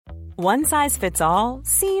One size fits all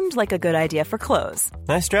seemed like a good idea for clothes.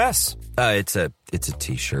 Nice dress. It's a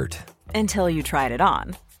t-shirt. Until you tried it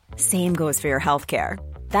on. Same goes for your healthcare.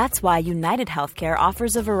 That's why United Healthcare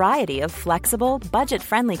offers a variety of flexible,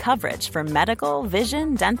 budget-friendly coverage for medical,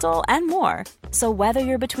 vision, dental, and more. So whether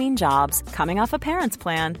you're between jobs, coming off a parent's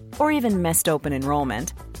plan, or even missed open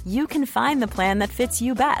enrollment, you can find the plan that fits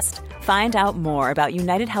you best. Find out more about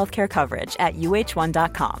United Healthcare coverage at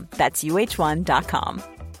uh1.com. That's uh1.com.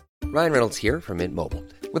 Ryan Reynolds here from Mint Mobile.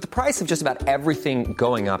 With the price of just about everything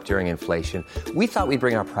going up during inflation, we thought we'd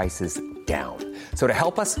bring our prices down. So to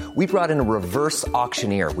help us, we brought in a reverse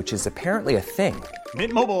auctioneer, which is apparently a thing.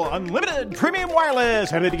 Mint Mobile Unlimited Premium Wireless.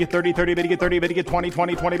 How to get 30, 30, how to get 30, how to get 20,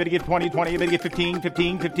 20, 20, how to get 20, 20, how to get 15,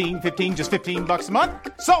 15, 15, 15, just $15 a month?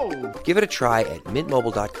 Sold! Give it a try at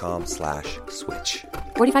mintmobile.com/switch.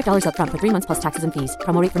 $45 up front for 3 months plus taxes and fees.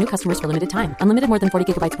 Promo rate for new customers for limited time. Unlimited more than 40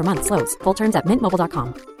 gigabytes per month. Slows full terms at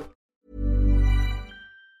mintmobile.com.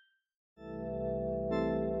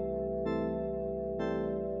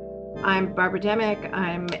 I'm Barbara Demick.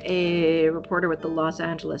 I'm a reporter with the Los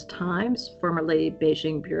Angeles Times, formerly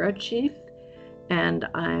Beijing bureau chief, and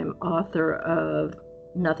I'm author of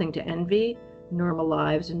Nothing to Envy, Normal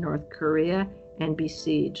Lives in North Korea, and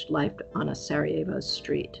Besieged, Life on a Sarajevo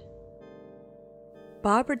Street.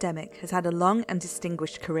 Barbara Demick has had a long and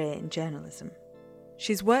distinguished career in journalism.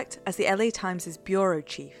 She's worked as the LA Times' bureau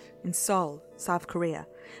chief in Seoul, South Korea,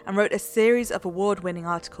 and wrote a series of award-winning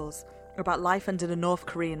articles about life under the North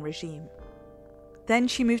Korean regime. Then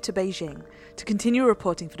she moved to Beijing to continue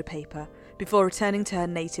reporting for the paper before returning to her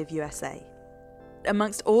native USA.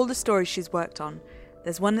 Amongst all the stories she's worked on,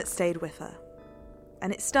 there's one that stayed with her.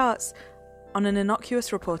 And it starts on an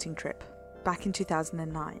innocuous reporting trip back in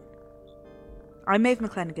 2009. I'm Maeve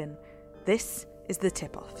McClenaghan. This is The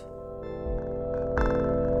Tip-Off.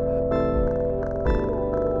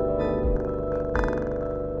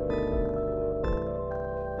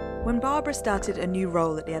 When Barbara started a new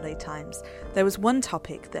role at the LA Times, there was one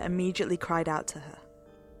topic that immediately cried out to her.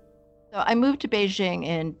 So I moved to Beijing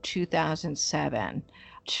in 2007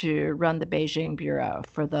 to run the Beijing bureau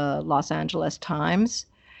for the Los Angeles Times.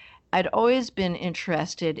 I'd always been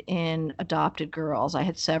interested in adopted girls. I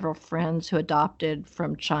had several friends who adopted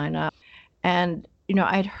from China. And,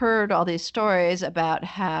 I'd heard all these stories about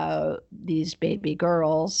how these baby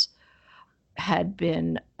girls had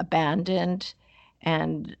been abandoned,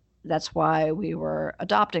 and that's why we were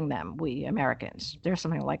adopting them, we Americans. There's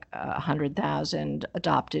something like 100,000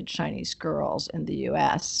 adopted Chinese girls in the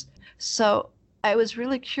U.S. So I was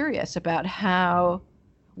really curious about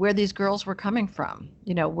where these girls were coming from.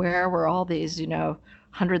 Where were all these,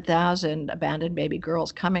 100,000 abandoned baby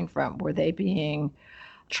girls coming from? Were they being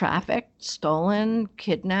trafficked, stolen,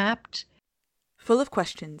 kidnapped? Full of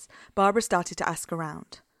questions, Barbara started to ask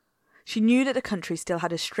around. She knew that the country still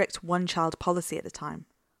had a strict one-child policy at the time.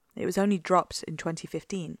 It was only dropped in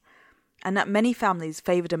 2015, and that many families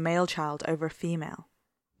favoured a male child over a female.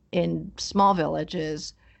 In small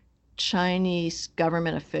villages, Chinese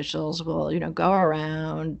government officials will, go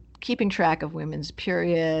around keeping track of women's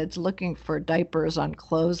periods, looking for diapers on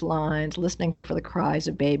clotheslines, listening for the cries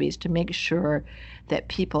of babies to make sure that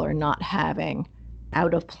people are not having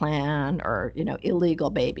out of plan or, illegal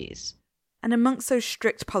babies. And amongst those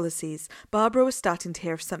strict policies, Barbara was starting to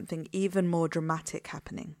hear of something even more dramatic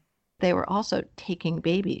happening. They were also taking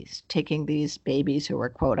these babies who were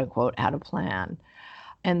quote unquote out of plan.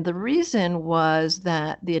 And the reason was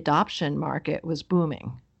that the adoption market was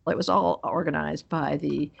booming. It was all organized by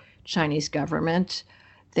the Chinese government.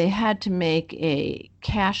 They had to make a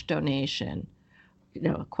cash donation,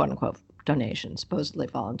 quote unquote donation, supposedly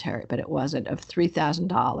voluntary, but it wasn't, of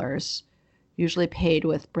 $3,000, usually paid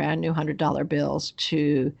with brand new $100 bills,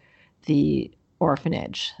 to the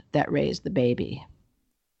orphanage that raised the baby.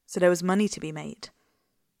 So there was money to be made.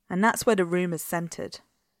 And that's where the rumours centred.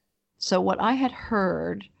 So what I had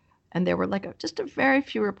heard, and there were just a very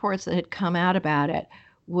few reports that had come out about it,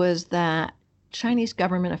 was that Chinese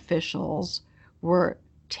government officials were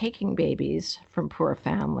taking babies from poor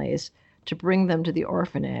families to bring them to the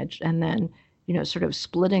orphanage and then, sort of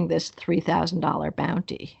splitting this $3,000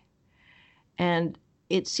 bounty. And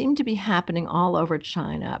it seemed to be happening all over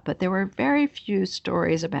China, but there were very few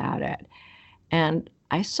stories about it. And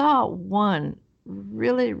I saw one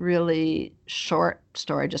really, really short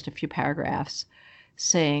story, just a few paragraphs,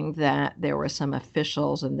 saying that there were some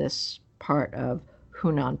officials in this part of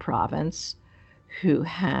Hunan province who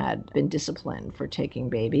had been disciplined for taking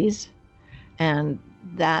babies. And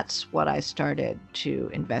that's what I started to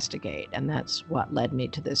investigate, and that's what led me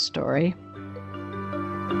to this story.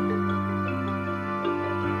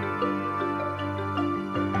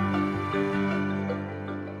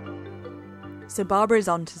 So Barbara is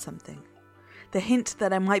on to something. The hint that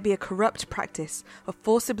there might be a corrupt practice of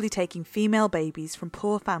forcibly taking female babies from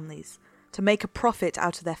poor families to make a profit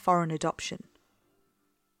out of their foreign adoption.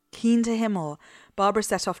 Keen to hear more, Barbara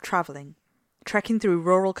set off travelling, trekking through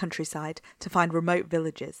rural countryside to find remote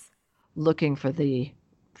villages. Looking for the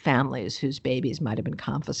families whose babies might have been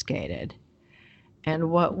confiscated. And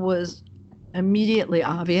what was immediately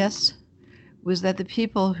obvious was that the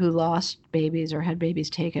people who lost babies or had babies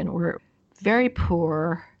taken were very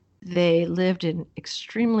poor. They lived in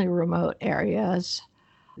extremely remote areas.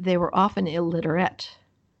 They were often illiterate.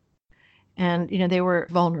 And, they were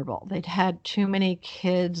vulnerable. They'd had too many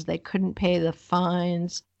kids. They couldn't pay the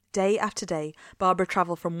fines. Day after day, Barbara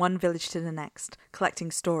travelled from one village to the next, collecting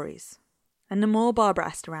stories. And the more Barbara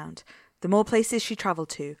asked around, the more places she travelled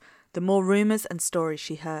to, the more rumours and stories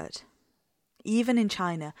she heard. Even in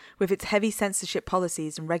China, with its heavy censorship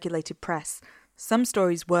policies and regulated press, some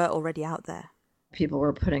stories were already out there. People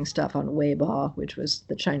were putting stuff on Weibo, which was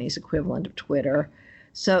the Chinese equivalent of Twitter.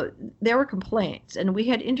 So there were complaints, and we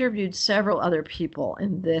had interviewed several other people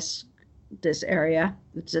in this area.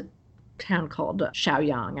 It's a town called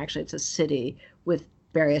Shaoyang. Actually, it's a city with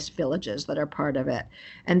various villages that are part of it.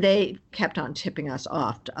 And they kept on tipping us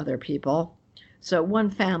off to other people. So one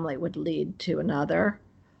family would lead to another.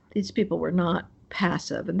 These people were not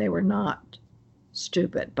passive, and they were not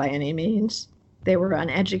stupid by any means. They were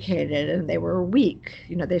uneducated, and they were weak.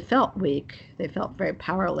 They felt weak. They felt very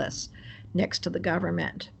powerless next to the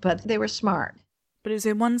government, but they were smart. But it was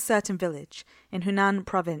in one certain village, in Hunan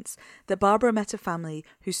province, that Barbara met a family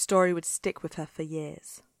whose story would stick with her for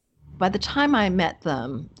years. By the time I met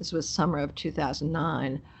them, this was summer of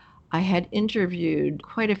 2009, I had interviewed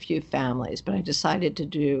quite a few families, but I decided to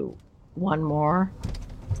do one more.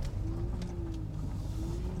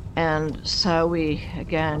 And so we,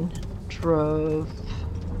 again, drove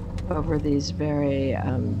over these very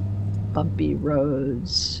bumpy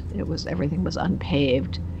roads. Everything was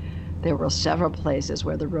unpaved. There were several places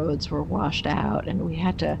where the roads were washed out, and we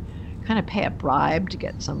had to kind of pay a bribe to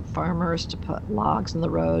get some farmers to put logs in the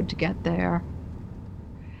road to get there.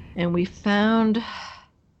 And we found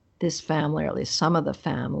this family, or at least some of the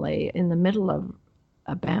family, in the middle of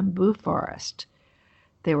a bamboo forest.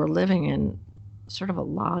 They were living in sort of a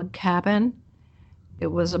log cabin.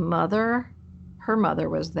 It was a mother. Her mother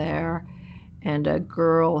was there, and a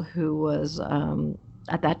girl who was,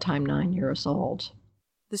 at that time, 9 years old.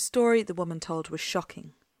 The story the woman told was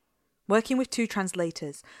shocking. Working with two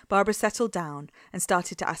translators, Barbara settled down and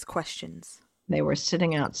started to ask questions. They were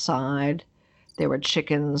sitting outside. There were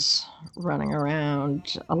chickens running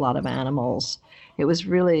around, a lot of animals. It was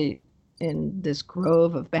really in this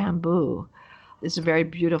grove of bamboo. It's a very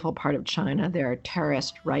beautiful part of China. There are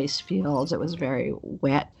terraced rice fields. It was very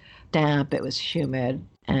wet, damp. It was humid.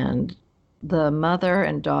 And the mother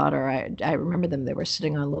and daughter, I remember them, they were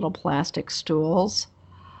sitting on little plastic stools,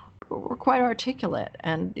 were quite articulate.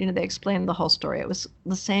 And, they explained the whole story. It was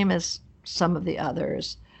the same as some of the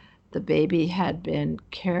others. The baby had been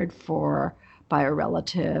cared for by a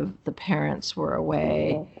relative. The parents were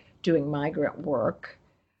away doing migrant work.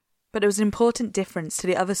 But there was an important difference to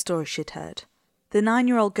the other stories she'd heard. The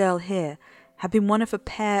 9-year-old girl here had been one of a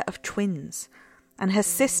pair of twins, and her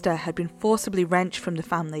sister had been forcibly wrenched from the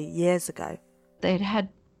family years ago. They'd had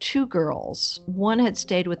 2 girls. One had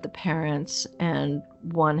stayed with the parents, and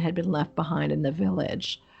one had been left behind in the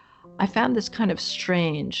village. I found this kind of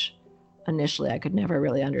strange. Initially, I could never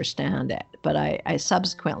really understand it, but I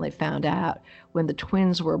subsequently found out when the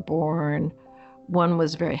twins were born, one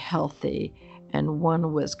was very healthy and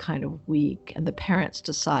one was kind of weak, and the parents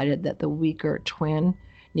decided that the weaker twin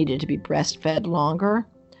needed to be breastfed longer,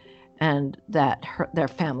 and that their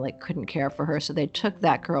family couldn't care for her, so they took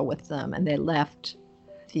that girl with them, and they left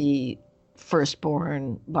the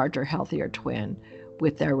firstborn, larger, healthier twin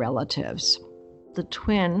with their relatives. The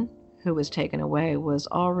twin who was taken away was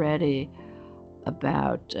already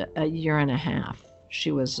about a year and a half.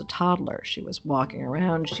 She was a toddler. She was walking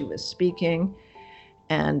around, she was speaking,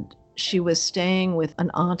 and she was staying with an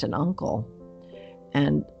aunt and uncle.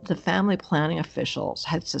 And the family planning officials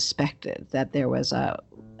had suspected that there was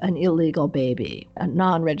an illegal baby, a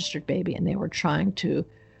non-registered baby, and they were trying to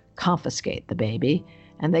confiscate the baby.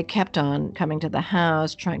 And they kept on coming to the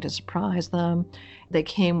house, trying to surprise them. They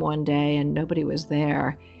came one day and nobody was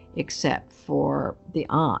there except for the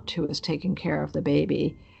aunt who was taking care of the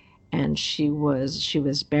baby. And she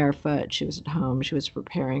was barefoot, she was at home, she was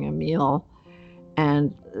preparing a meal.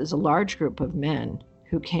 And there's a large group of men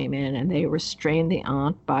who came in, and they restrained the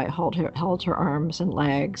aunt by held her arms and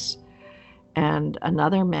legs, And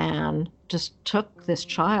another man just took this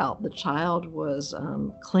child. The child was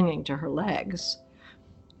clinging to her legs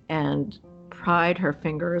and pried her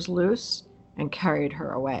fingers loose and carried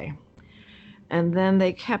her away. And then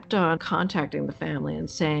they kept on contacting the family and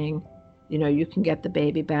saying, you can get the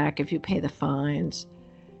baby back if you pay the fines.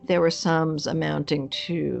 There were sums amounting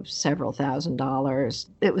to several $1,000s.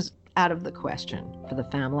 It was out of the question for the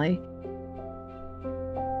family.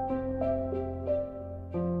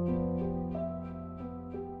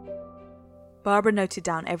 Barbara noted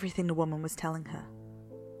down everything the woman was telling her.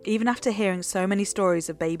 Even after hearing so many stories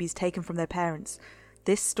of babies taken from their parents,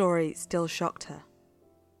 this story still shocked her.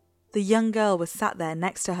 The young girl was sat there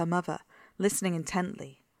next to her mother, listening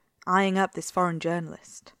intently, eyeing up this foreign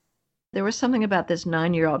journalist. There was something about this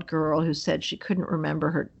 9-year-old girl who said she couldn't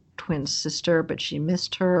remember her twin sister, but she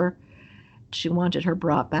missed her. She wanted her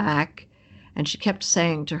brought back. And she kept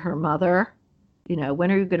saying to her mother,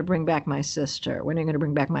 when are you going to bring back my sister? When are you going to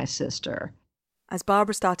bring back my sister? As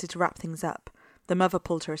Barbara started to wrap things up, the mother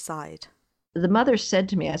pulled her aside. The mother said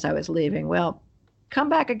to me as I was leaving, well, come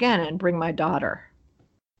back again and bring my daughter.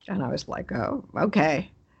 And I was like, oh,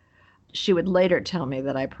 okay. She would later tell me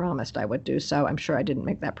that I promised I would do so. I'm sure I didn't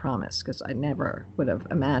make that promise because I never would have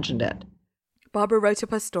imagined it. Barbara wrote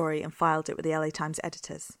up her story and filed it with the LA Times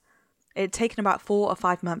editors. It had taken about 4 or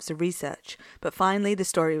 5 months of research, but finally the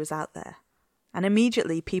story was out there. And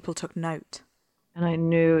immediately people took note. And I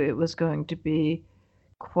knew it was going to be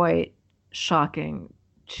quite shocking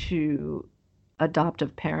to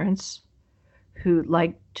adoptive parents who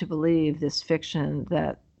liked to believe this fiction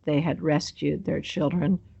that they had rescued their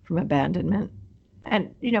children from abandonment.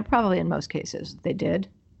 And, probably in most cases they did,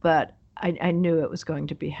 but I knew it was going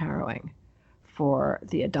to be harrowing for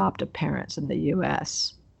the adoptive parents in the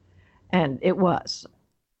U.S. And it was.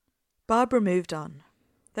 Barbara moved on.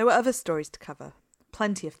 There were other stories to cover,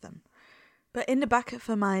 plenty of them. But in the back of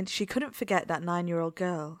her mind, she couldn't forget that 9-year-old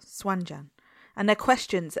girl, Swanjan, and their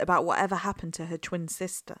questions about whatever happened to her twin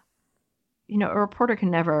sister. A reporter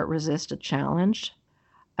can never resist a challenge.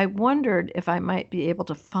 I wondered if I might be able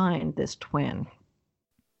to find this twin.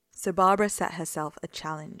 So Barbara set herself a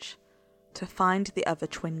challenge, to find the other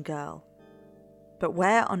twin girl. But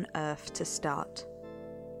where on earth to start?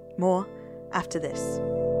 More after this.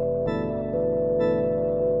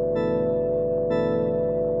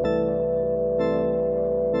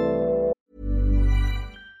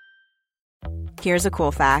 Here's a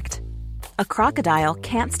cool fact. A crocodile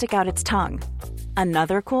can't stick out its tongue.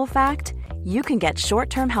 Another cool fact, you can get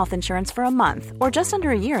short-term health insurance for a month or just under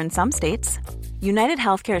a year in some states. United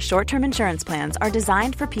Healthcare short-term insurance plans are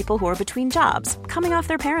designed for people who are between jobs, coming off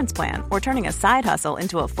their parents' plan, or turning a side hustle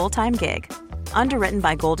into a full-time gig. Underwritten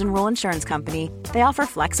by Golden Rule Insurance Company, they offer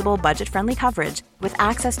flexible, budget-friendly coverage with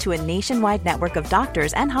access to a nationwide network of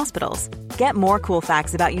doctors and hospitals. Get more cool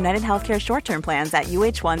facts about United Healthcare short-term plans at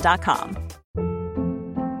uh1.com.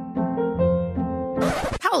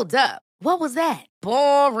 Hold up. What was that?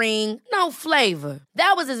 Boring. No flavor.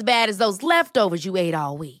 That was as bad as those leftovers you ate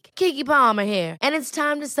all week. Keke Palmer here, and it's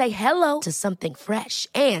time to say hello to something fresh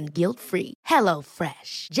and guilt-free.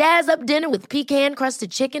 HelloFresh. Jazz up dinner with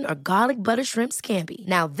pecan-crusted chicken or garlic butter shrimp scampi.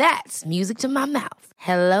 Now that's music to my mouth.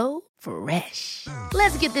 HelloFresh.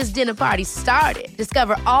 Let's get this dinner party started.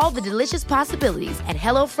 Discover all the delicious possibilities at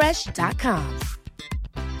HelloFresh.com.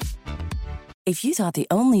 If you thought the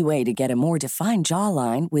only way to get a more defined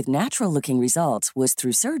jawline with natural-looking results was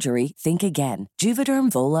through surgery, think again.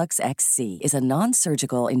 Juvederm Volux XC is a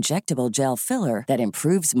non-surgical injectable gel filler that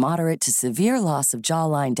improves moderate to severe loss of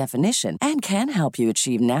jawline definition and can help you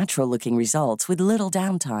achieve natural-looking results with little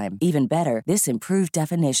downtime. Even better, this improved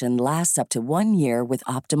definition lasts up to 1 year with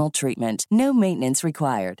optimal treatment. No maintenance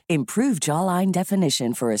required. Improve jawline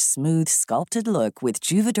definition for a smooth, sculpted look with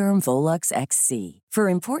Juvederm Volux XC. For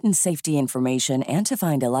important safety information and to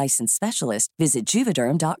find a licensed specialist, visit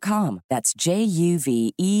Juvederm.com. That's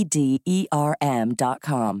Juvederm.com.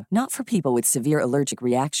 Not for people with severe allergic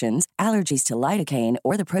reactions, allergies to lidocaine,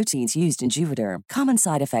 or the proteins used in Juvederm. Common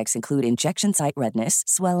side effects include injection site redness,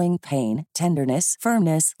 swelling, pain, tenderness,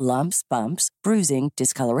 firmness, lumps, bumps, bruising,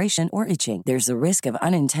 discoloration, or itching. There's a risk of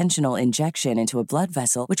unintentional injection into a blood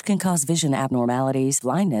vessel, which can cause vision abnormalities,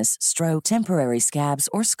 blindness, stroke, temporary scabs,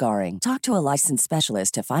 or scarring. Talk to a licensed specialist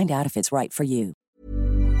to find out if it's right for you.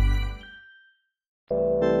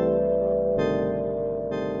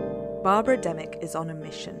 Barbara Demick is on a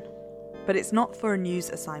mission, but it's not for a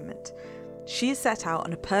news assignment. She is set out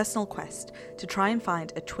on a personal quest to try and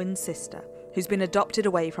find a twin sister who's been adopted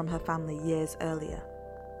away from her family years earlier.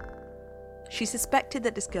 She suspected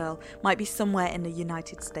that this girl might be somewhere in the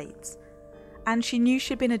United States, And she knew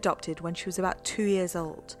she'd been adopted when she was about 2 years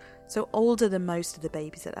old, so older than most of the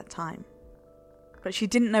babies at that time. But she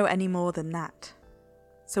didn't know any more than that.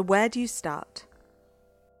 So where do you start?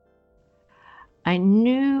 I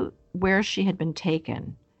knew where she had been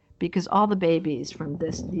taken because all the babies from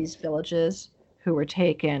these villages who were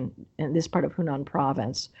taken in this part of Hunan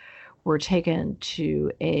province were taken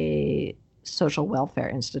to a social welfare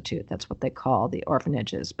institute. That's what they call the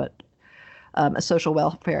orphanages, but a social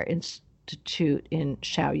welfare institute in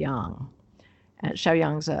Shaoyang.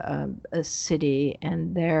 Shaoyang's a city,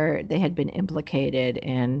 and they had been implicated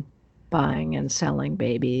in buying and selling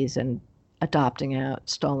babies and adopting out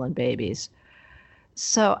stolen babies.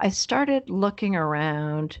 So I started looking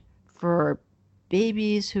around for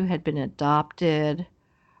babies who had been adopted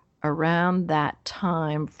around that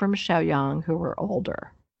time from Shaoyang who were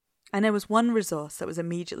older. And there was one resource that was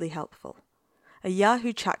immediately helpful, a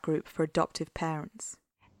Yahoo chat group for adoptive parents.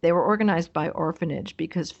 They were organized by orphanage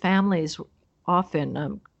because families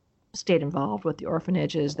often stayed involved with the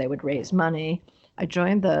orphanages. They would raise money. I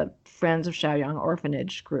joined the Friends of Shaoyang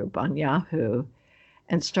Orphanage group on Yahoo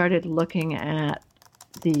and started looking at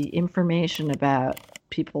the information about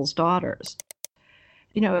people's daughters.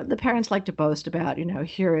 You know, the parents like to boast about,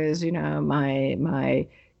 here is, my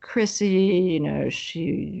Chrissy,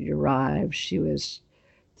 she arrived, she was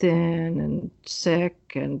thin and sick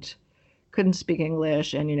and couldn't speak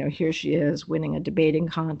English, and, here she is winning a debating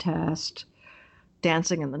contest,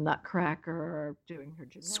 dancing in the Nutcracker, doing her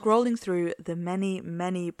gymnastics. Scrolling through the many,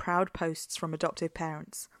 many proud posts from adoptive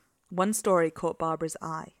parents, one story caught Barbara's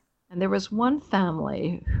eye. And there was one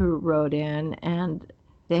family who wrote in, and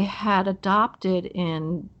they had adopted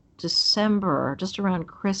in December, just around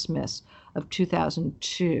Christmas of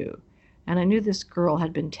 2002. And I knew this girl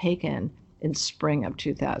had been taken in spring of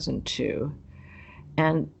 2002.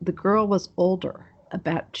 And the girl was older,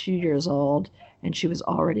 about 2 years old, and she was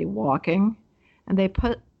already walking. And they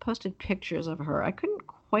posted pictures of her. I couldn't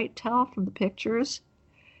quite tell from the pictures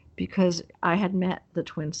because I had met the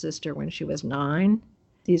twin sister when she was 9.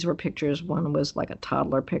 These were pictures. One was like a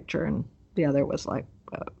toddler picture, and the other was like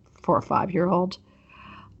a 4 or 5 year old.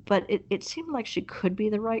 But it seemed like she could be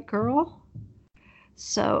the right girl.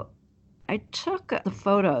 So I took the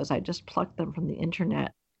photos. I just plucked them from the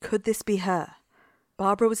internet. Could this be her?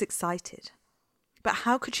 Barbara was excited. But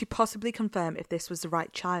how could she possibly confirm if this was the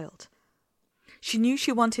right child? She knew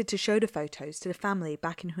she wanted to show the photos to the family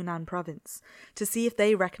back in Hunan province to see if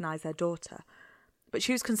they recognized their daughter. But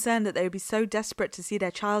she was concerned that they would be so desperate to see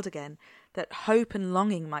their child again that hope and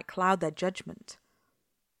longing might cloud their judgment.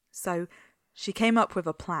 So she came up with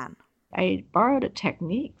a plan. I borrowed a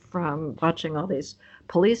technique from watching all these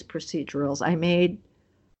police procedurals. I made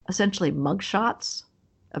essentially mugshots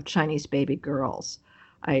of Chinese baby girls.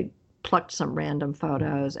 I plucked some random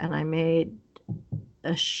photos and I made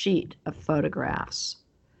a sheet of photographs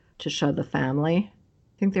to show the family.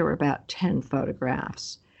 I think there were about 10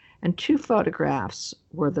 photographs. And 2 photographs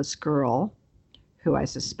were this girl, who I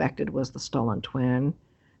suspected was the stolen twin,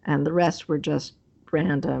 and the rest were just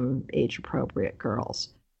random age-appropriate girls.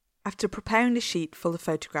 After preparing the sheet full of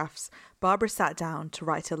photographs, Barbara sat down to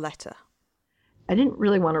write a letter. I didn't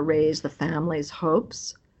really want to raise the family's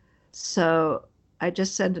hopes, so I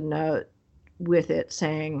just sent a note with it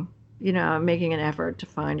saying, I'm making an effort to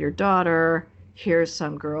find your daughter. Here's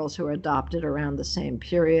some girls who were adopted around the same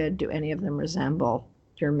period. Do any of them resemble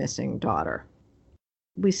your missing daughter?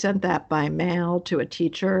 We sent that by mail to a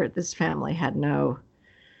teacher. This family had no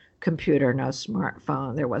computer, no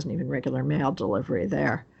smartphone. There wasn't even regular mail delivery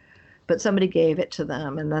there. But somebody gave it to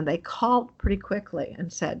them, and then they called pretty quickly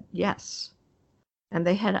and said yes. And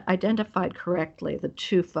they had identified correctly the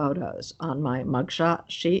 2 photos on my mugshot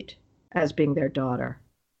sheet as being their daughter.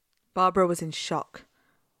 Barbara was in shock.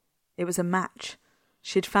 It was a match.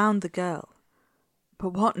 She'd found the girl.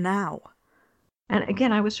 But what now? And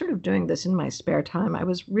again, I was sort of doing this in my spare time. I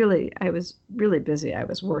was really busy. I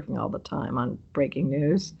was working all the time on breaking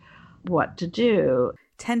news. What to do?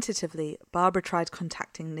 Tentatively, Barbara tried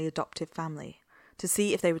contacting the adoptive family to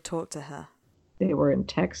see if they would talk to her. They were in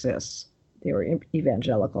Texas. They were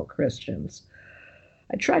evangelical Christians.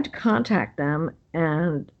 I tried to contact them,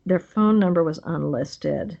 and their phone number was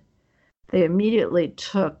unlisted. They immediately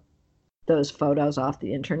took those photos off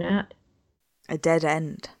the internet. A dead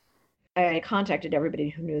end. I contacted everybody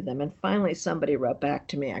who knew them, and finally somebody wrote back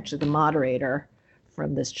to me, actually the moderator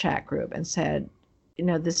from this chat group, and said,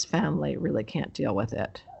 this family really can't deal with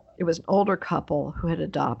it. It was an older couple who had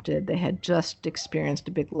adopted. They had just experienced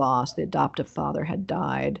a big loss. The adoptive father had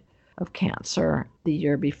died of cancer the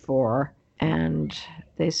year before, and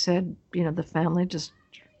they said, the family just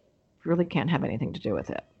really can't have anything to do with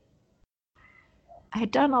it. I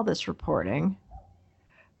had done all this reporting,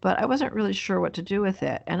 but I wasn't really sure what to do with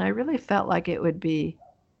it. And I really felt like it would be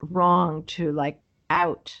wrong to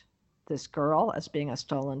out this girl as being a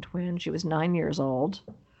stolen twin. She was 9 years old.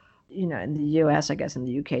 In the US, I guess in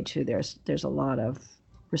the UK too, there's a lot of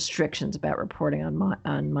restrictions about reporting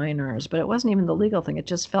on minors, but it wasn't even the legal thing. It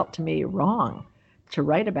just felt to me wrong to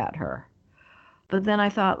write about her. But then I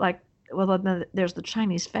thought, well, then there's the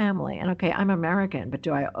Chinese family. And okay, I'm American, but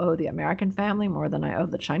do I owe the American family more than I owe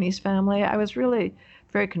the Chinese family? I was really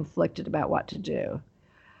very conflicted about what to do.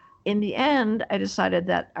 In the end, I decided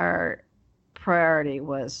that our priority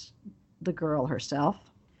was the girl herself.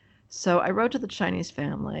 So I wrote to the Chinese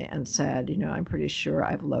family and said, I'm pretty sure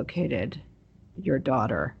I've located your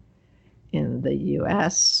daughter in the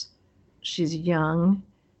US. She's young,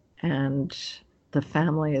 and the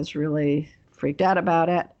family is really freaked out about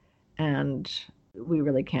it, and we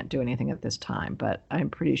really can't do anything at this time, but I'm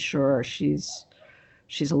pretty sure she's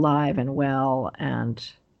alive and well, and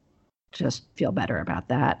just feel better about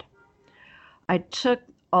that. I took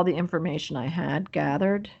all the information I had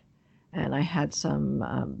gathered, and I had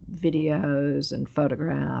some videos and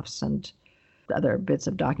photographs and other bits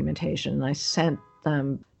of documentation, and I sent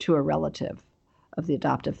them to a relative of the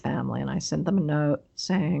adoptive family, and I sent them a note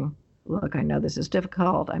saying, look, I know this is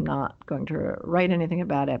difficult. I'm not going to write anything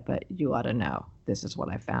about it, but you ought to know. This is what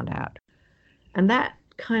I found out. And that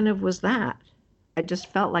kind of was that. I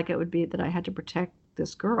just felt like it would be that I had to protect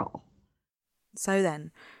this girl. So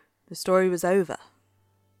then, the story was over.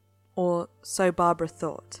 Or so Barbara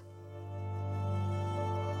thought.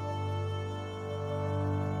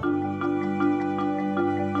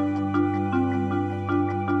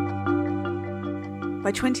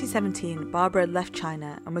 By 2017, Barbara had left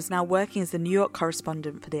China and was now working as the New York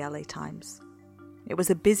correspondent for the LA Times. It was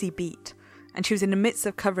a busy beat, and she was in the midst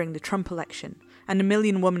of covering the Trump election and the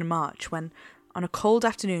Million Woman March when, on a cold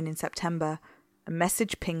afternoon in September, a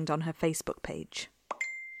message pinged on her Facebook page.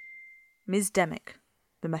 Ms. Demick,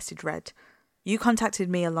 the message read, you contacted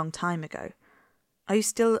me a long time ago. Are you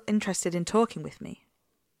still interested in talking with me?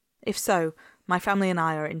 If so, my family and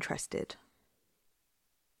I are interested.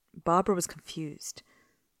 Barbara was confused.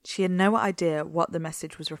 She had no idea what the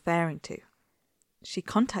message was referring to. She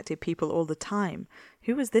contacted people all the time.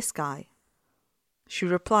 Who was this guy? She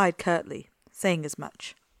replied curtly, saying as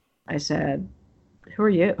much. I said, who are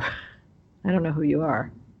you? I don't know who you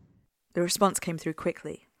are. The response came through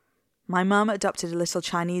quickly. My mum adopted a little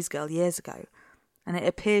Chinese girl years ago, and it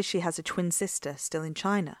appears she has a twin sister still in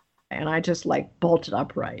China. And I just bolted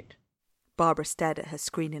upright. Barbara stared at her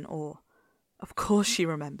screen in awe. Of course she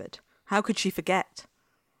remembered. How could she forget?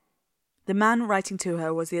 The man writing to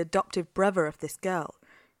her was the adoptive brother of this girl,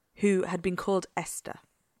 who had been called Esther.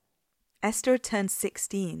 Esther had turned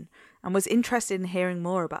 16 and was interested in hearing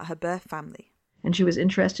more about her birth family. And she was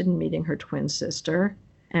interested in meeting her twin sister.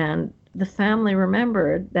 And the family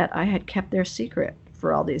remembered that I had kept their secret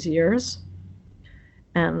for all these years.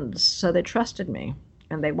 And so they trusted me,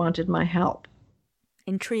 and they wanted my help.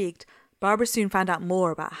 Intrigued, Barbara soon found out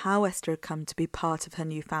more about how Esther had come to be part of her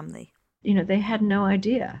new family. They had no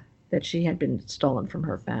idea that she had been stolen from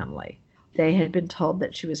her family. They had been told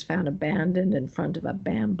that she was found abandoned in front of a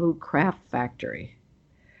bamboo craft factory.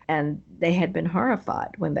 And they had been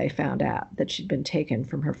horrified when they found out that she'd been taken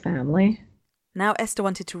from her family. Now Esther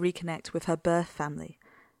wanted to reconnect with her birth family,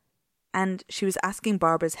 and she was asking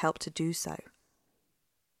Barbara's help to do so.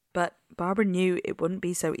 But Barbara knew it wouldn't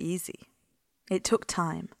be so easy. It took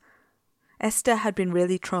time. Esther had been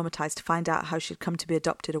really traumatized to find out how she'd come to be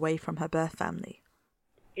adopted away from her birth family.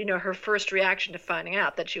 Her first reaction to finding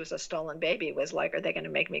out that she was a stolen baby was like, are they going to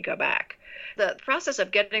make me go back? The process of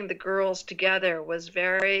getting the girls together was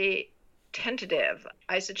very tentative.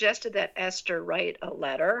 I suggested that Esther write a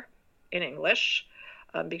letter in English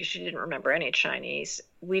because she didn't remember any Chinese.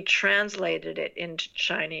 We translated it into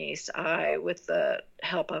Chinese with the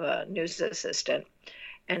help of a news assistant,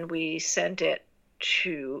 and we sent it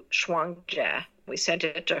to Shuangjie. We sent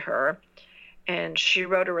it to her, and she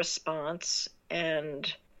wrote a response,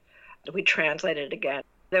 and we translated it again.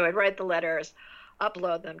 They would write the letters,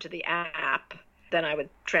 upload them to the app, then I would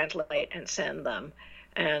translate and send them.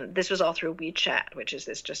 And this was all through WeChat, which is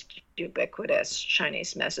this just ubiquitous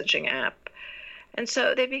Chinese messaging app. And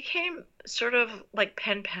so they became sort of like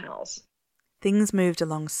pen pals. Things moved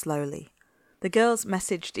along slowly. The girls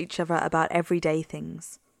messaged each other about everyday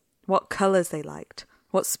things. What colours they liked,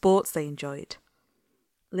 what sports they enjoyed.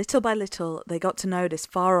 Little by little, they got to know this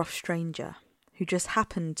far-off stranger who just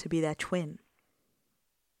happened to be their twin.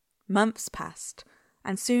 Months passed,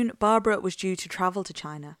 and soon Barbara was due to travel to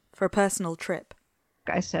China for a personal trip.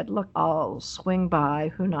 I said, look, I'll swing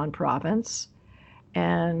by Hunan province,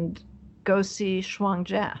 and go see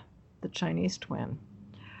Shuangjie, the Chinese twin.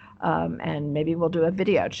 And maybe we'll do a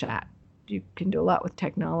video chat. You can do a lot with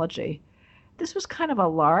technology. This was kind of a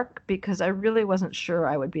lark because I really wasn't sure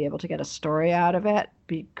I would be able to get a story out of it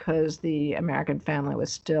because the American family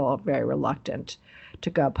was still very reluctant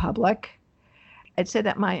to go public. I'd say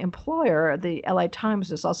that my employer, the LA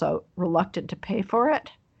Times, was also reluctant to pay for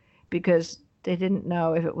it because they didn't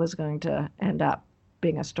know if it was going to end up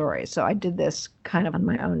being a story. So I did this kind of on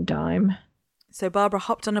my own dime. So Barbara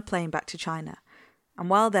hopped on a plane back to China, and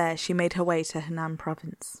while there, she made her way to Henan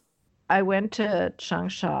province. I went to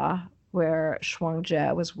Changsha, where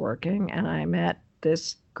Shuangjie was working, and I met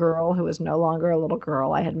this girl who was no longer a little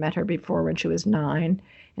girl. I had met her before when she was 9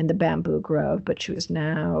 in the bamboo grove, but she was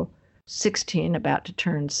now 16, about to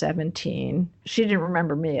turn 17. She didn't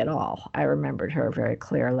remember me at all. I remembered her very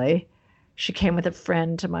clearly. She came with a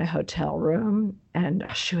friend to my hotel room, and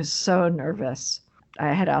she was so nervous.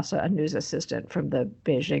 I had also a news assistant from the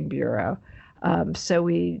Beijing bureau. So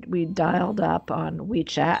we dialed up on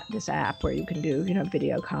WeChat, this app where you can do,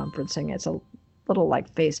 video conferencing. It's a little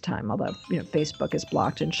like FaceTime, although, Facebook is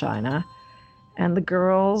blocked in China. And the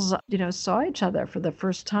girls, saw each other for the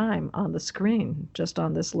first time on the screen, just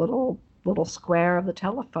on this little square of the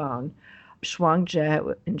telephone.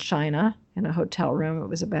 Shuangjie in China in a hotel room. It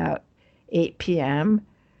was about 8 p.m.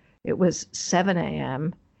 It was 7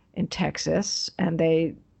 a.m. in Texas. And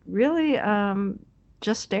they really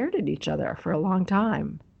just stared at each other for a long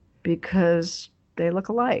time because they look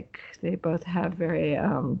alike. They both have very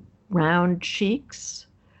round cheeks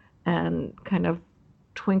and kind of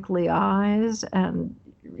twinkly eyes and,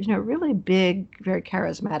 really big, very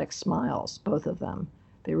charismatic smiles, both of them.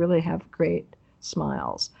 They really have great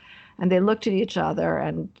smiles. And they looked at each other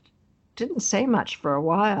and didn't say much for a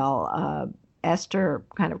while. Esther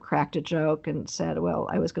kind of cracked a joke and said, well,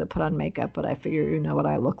 I was going to put on makeup, but I figure you know what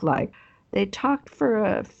I look like. They talked for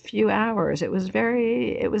a few hours. It was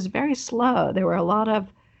very slow. There were a lot of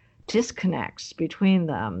disconnects between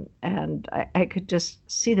them, and I could just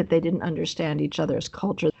see that they didn't understand each other's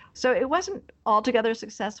culture. So it wasn't altogether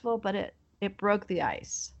successful, but it broke the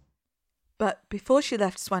ice. But before she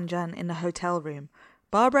left Shuangjie in the hotel room,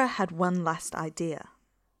 Barbara had one last idea.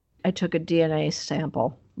 I took a DNA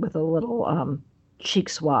sample with a little cheek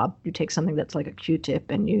swab. You take something that's like a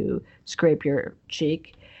Q-tip and you scrape your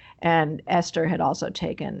cheek. And Esther had also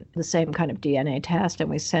taken the same kind of DNA test,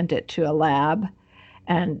 and we sent it to a lab,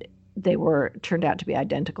 and they turned out to be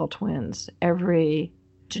identical twins. Every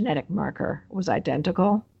genetic marker was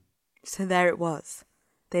identical. So there it was.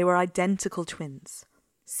 They were identical twins,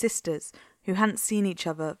 sisters who hadn't seen each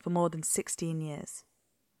other for more than 16 years.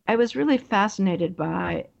 I was really fascinated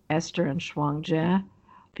by Esther and Shuangjie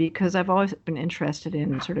because I've always been interested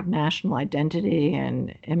in sort of national identity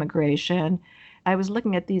and immigration. I was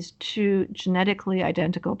looking at these two genetically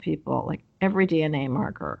identical people, like every DNA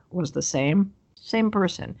marker was the same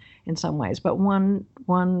person in some ways, but one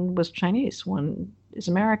was Chinese, one is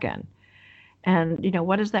American. And,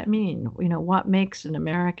 what does that mean? What makes an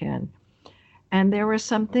American? And there were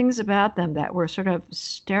some things about them that were sort of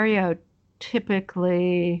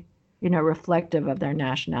stereotypically, reflective of their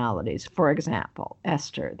nationalities. For example,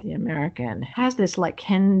 Esther, the American, has this like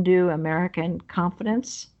can-do American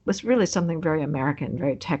confidence. It was really something very American,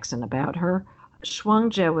 very Texan about her.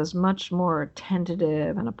 Shuangjie was much more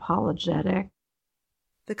tentative and apologetic.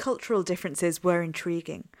 The cultural differences were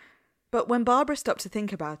intriguing. But when Barbara stopped to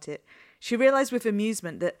think about it, she realised with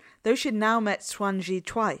amusement that though she'd now met Shuangjie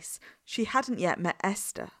twice, she hadn't yet met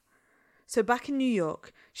Esther. So back in New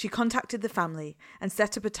York, she contacted the family and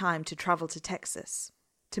set up a time to travel to Texas,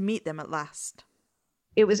 to meet them at last.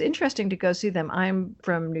 It was interesting to go see them. I'm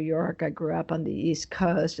from New York. I grew up on the East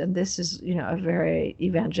Coast, and this is, a very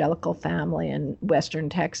evangelical family in Western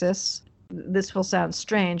Texas. This will sound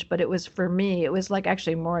strange, but for me, it was like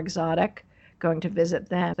actually more exotic going to visit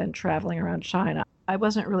them than traveling around China. I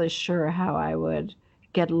wasn't really sure how I would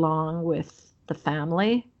get along with the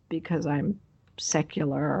family because I'm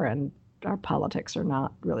secular and our politics are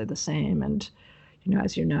not really the same. And,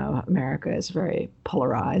 as you know, America is very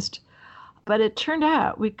polarized. But it turned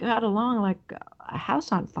out we got along like a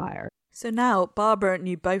house on fire. So now Barbara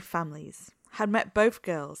knew both families, had met both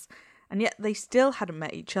girls, and yet they still hadn't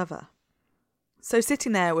met each other. So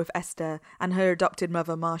sitting there with Esther and her adopted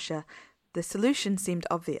mother, Marcia, the solution seemed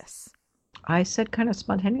obvious. I said kind of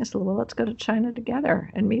spontaneously, well, let's go to China together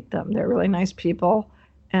and meet them. They're really nice people.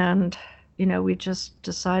 And, we just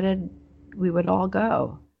decided we would all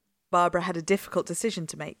go. Barbara had a difficult decision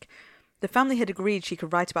to make. The family had agreed she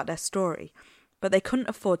could write about their story, but they couldn't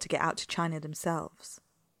afford to get out to China themselves.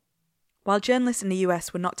 While journalists in the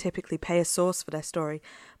US would not typically pay a source for their story,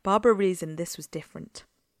 Barbara reasoned this was different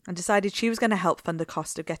and decided she was going to help fund the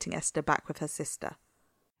cost of getting Esther back with her sister.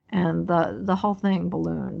 And the whole thing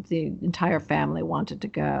ballooned. The entire family wanted to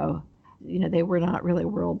go. They were not really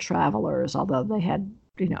world travelers, although they had,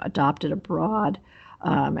 adopted abroad.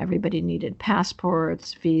 Everybody needed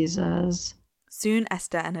passports, visas. Soon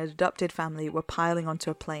Esther and her adopted family were piling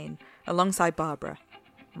onto a plane alongside Barbara,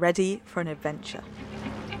 ready for an adventure.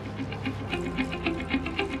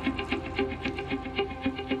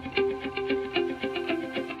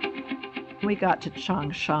 We got to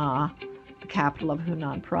Changsha, the capital of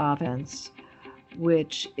Hunan province,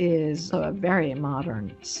 which is a very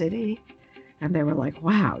modern city. And they were like,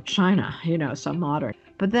 wow, China, so modern.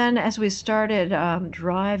 But then as we started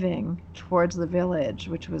driving towards the village,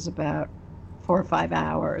 which was about 4 or 5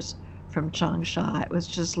 hours from Changsha, it was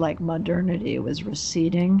just like modernity was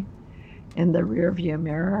receding in the rearview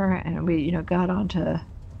mirror. And we, got onto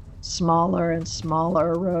smaller and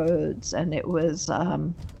smaller roads, and it was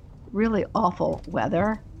really awful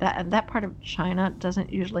weather. That part of China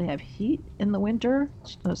doesn't usually have heat in the winter.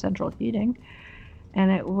 There's no central heating. And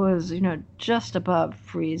it was, just above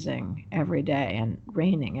freezing every day and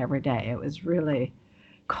raining every day. It was really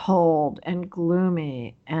cold and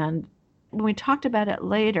gloomy. And when we talked about it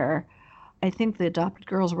later, I think the adopted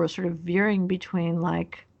girls were sort of veering between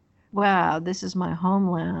like, wow, this is my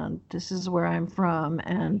homeland. This is where I'm from.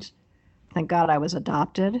 And thank God I was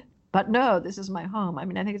adopted. But no, this is my home. I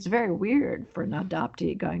think it's very weird for an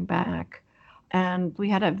adoptee going back. And we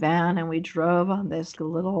had a van and we drove on this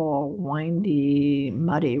little windy,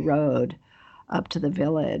 muddy road up to the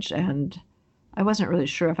village. And I wasn't really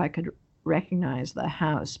sure if I could recognize the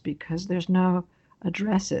house because there's no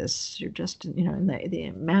addresses. You're just, in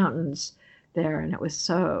the mountains there. And it was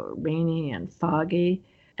so rainy and foggy.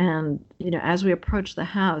 And, as we approached the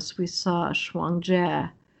house, we saw Shuangjie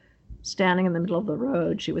standing in the middle of the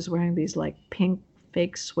road. She was wearing these like pink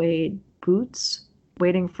fake suede boots,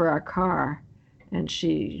 waiting for our car. And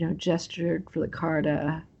she, gestured for the car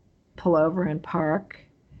to pull over and park.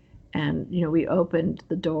 And, we opened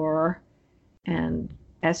the door and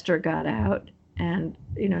Esther got out. And,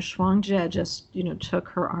 Shuangjie just, took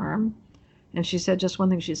her arm. And she said just one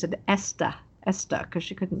thing. She said, Esther, because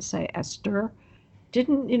she couldn't say Esther.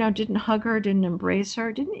 Didn't hug her, didn't embrace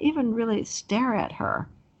her, didn't even really stare at her.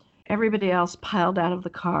 Everybody else piled out of the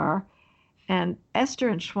car. And Esther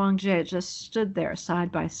and Shuangjie just stood there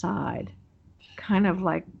side by side, kind of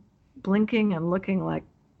like blinking and looking like,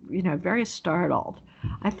 very startled.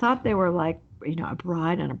 I thought they were like, a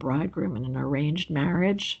bride and a bridegroom in an arranged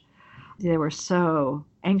marriage. They were so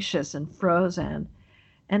anxious and frozen.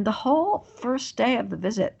 And the whole first day of the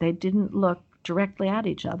visit, they didn't look directly at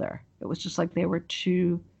each other. It was just like they were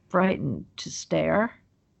too frightened to stare.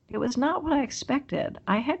 It was not what I expected.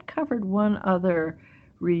 I had covered one other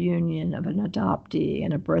reunion of an adoptee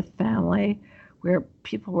in a birth family where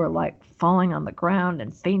people were like falling on the ground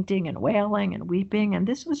and fainting and wailing and weeping. And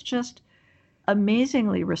this was just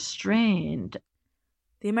amazingly restrained.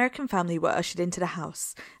 The American family were ushered into the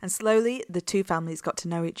house, and slowly the two families got to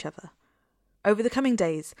know each other. Over the coming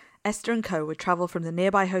days, Esther and co would travel from the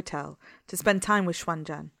nearby hotel to spend time with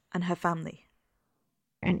Xuanzhan and her family.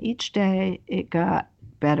 And each day it got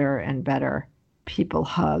better and better. People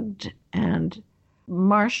hugged, and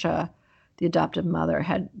Marcia, the adoptive mother,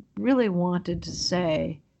 had really wanted to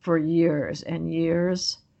say for years and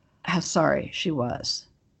years how sorry she was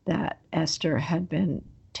that Esther had been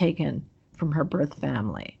taken from her birth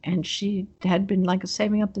family. And she had been like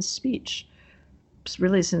saving up this speech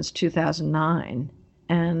really since 2009.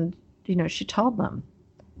 And, she told them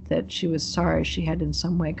that she was sorry she had in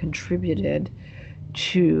some way contributed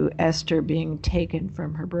to Esther being taken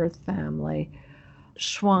from her birth family.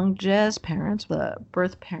 Shuangjie's parents, the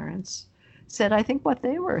birth parents, said I think what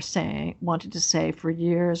they were wanted to say for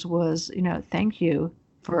years was, thank you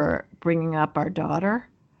for bringing up our daughter.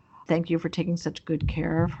 Thank you for taking such good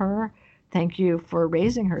care of her. Thank you for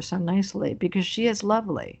raising her so nicely, because she is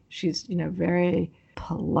lovely. She's, very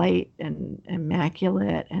polite and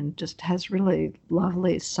immaculate and just has really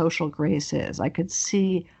lovely social graces. I could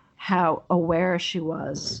see how aware she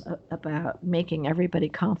was about making everybody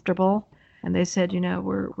comfortable. And they said,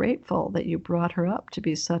 we're grateful that you brought her up to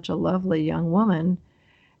be such a lovely young woman.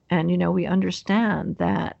 And, we understand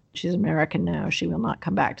that she's American now. She will not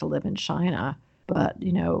come back to live in China. But,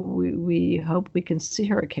 we hope we can see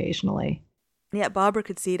her occasionally. Yet Barbara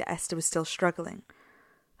could see that Esther was still struggling.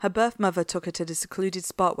 Her birth mother took her to the secluded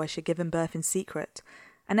spot where she'd given birth in secret,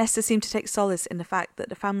 and Esther seemed to take solace in the fact that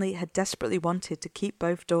the family had desperately wanted to keep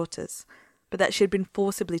both daughters, but that she had been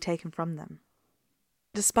forcibly taken from them.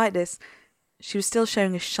 Despite this, she was still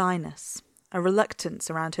showing a shyness, a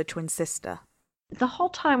reluctance around her twin sister. The whole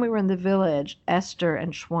time we were in the village, Esther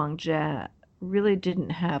and Shuangjie really didn't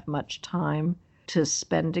have much time to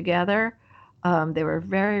spend together. They were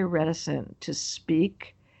very reticent to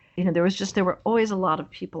speak. There were always a lot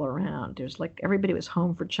of people around. There's everybody was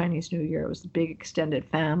home for Chinese New Year. It was a big extended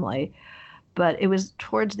family. But it was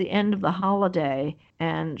towards the end of the holiday,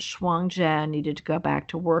 and Shuangjie needed to go back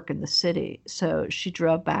to work in the city. So she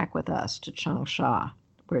drove back with us to Changsha,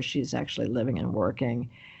 where she's actually living and working.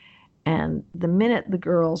 And the minute the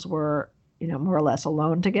girls were, more or less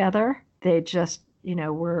alone together, they just,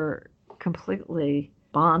 were completely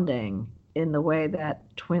bonding in the way that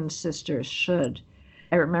twin sisters should.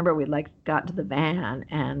 I remember we got to the van,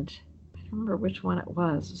 and I don't remember which one it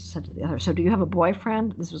was, said to the other, "So do you have a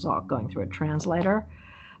boyfriend?" This was all going through a translator,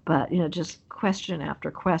 but just question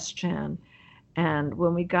after question. And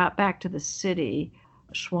when we got back to the city,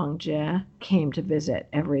 Shuangjie came to visit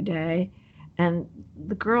every day, and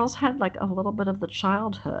the girls had a little bit of the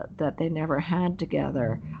childhood that they never had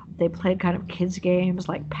together. They played kind of kids games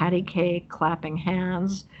like patty cake, clapping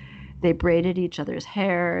hands. They braided each other's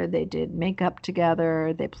hair. They did makeup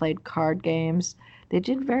together. They played card games. They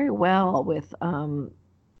did very well with,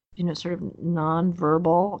 sort of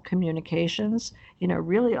nonverbal communications,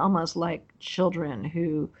 really almost like children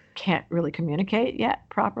who can't really communicate yet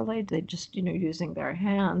properly. They just, using their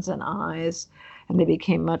hands and eyes, and they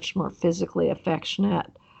became much more physically affectionate.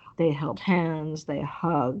 They held hands, they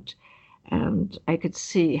hugged, and I could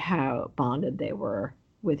see how bonded they were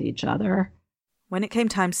with each other. When it came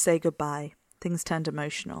time to say goodbye, things turned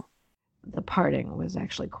emotional. The parting was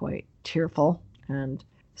actually quite tearful and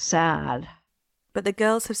sad. But the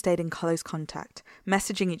girls have stayed in close contact,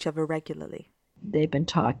 messaging each other regularly. They've been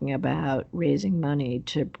talking about raising money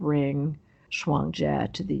to bring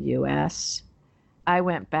Shuangjie to the U.S. I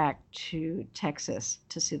went back to Texas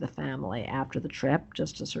to see the family after the trip,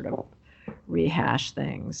 just to sort of rehash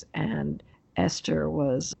things. And Esther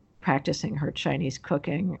was practicing her Chinese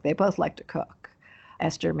cooking. They both like to cook.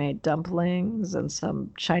 Esther made dumplings and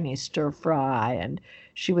some Chinese stir fry, and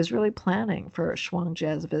she was really planning for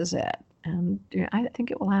Shuangjie's visit. And I think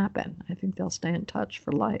it will happen. I think they'll stay in touch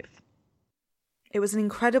for life. It was an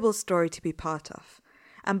incredible story to be part of,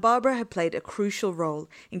 and Barbara had played a crucial role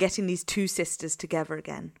in getting these two sisters together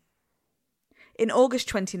again. In August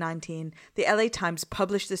 2019, the LA Times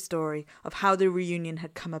published the story of how the reunion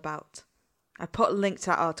had come about. I put a link to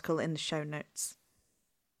that article in the show notes.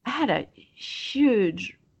 I had a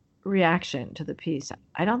huge reaction to the piece.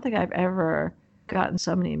 I don't think I've ever gotten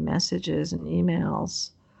so many messages and emails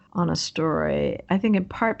on a story. I think in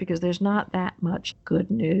part because there's not that much good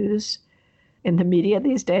news in the media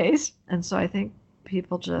these days. And so I think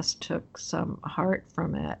people just took some heart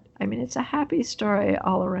from it. I mean, it's a happy story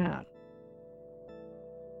all around.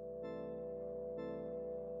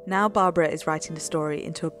 Now Barbara is writing the story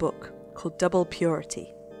into a book called Double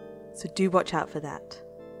Purity. So do watch out for that.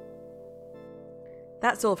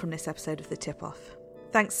 That's all from this episode of The Tip-Off.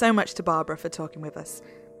 Thanks so much to Barbara for talking with us.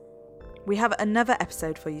 We have another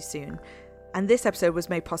episode for you soon, and this episode was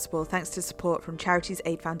made possible thanks to support from Charities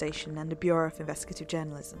Aid Foundation and the Bureau of Investigative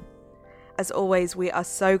Journalism. As always, we are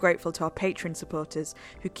so grateful to our Patreon supporters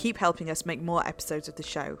who keep helping us make more episodes of the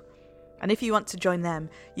show. And if you want to join them,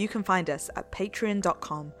 you can find us at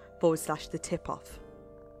patreon.com/thetip-off.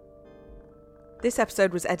 This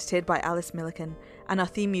episode was edited by Alice Milliken, and our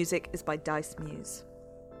theme music is by Dice Muse.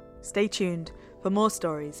 Stay tuned for more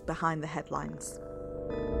stories behind the headlines.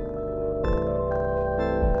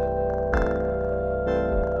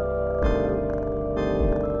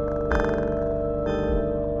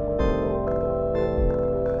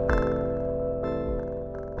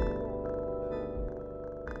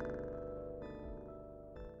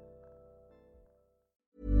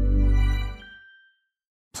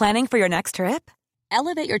 Planning for your next trip?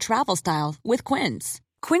 Elevate your travel style with Quince.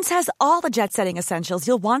 Quince has all the jet-setting essentials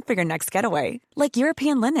you'll want for your next getaway, like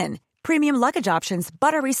European linen, premium luggage options,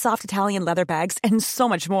 buttery soft Italian leather bags, and so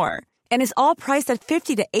much more. And is all priced at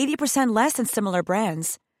 50 to 80% less than similar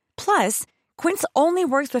brands. Plus, Quince only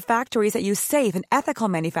works with factories that use safe and ethical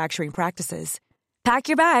manufacturing practices. Pack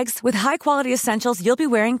your bags with high-quality essentials you'll be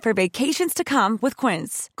wearing for vacations to come with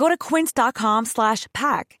Quince. Go to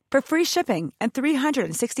quince.com/pack for free shipping and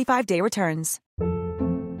 365-day returns.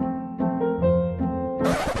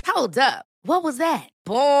 Hold up. What was that?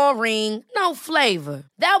 Boring. No flavor.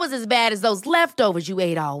 That was as bad as those leftovers you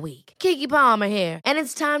ate all week. Keke Palmer here, and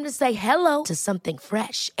it's time to say hello to something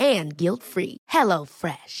fresh and guilt-free.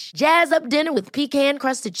 HelloFresh. Jazz up dinner with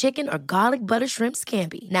pecan-crusted chicken or garlic butter shrimp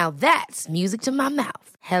scampi. Now that's music to my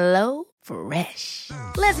mouth. Hello Fresh.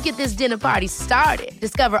 Let's get this dinner party started.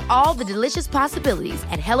 Discover all the delicious possibilities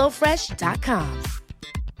at HelloFresh.com.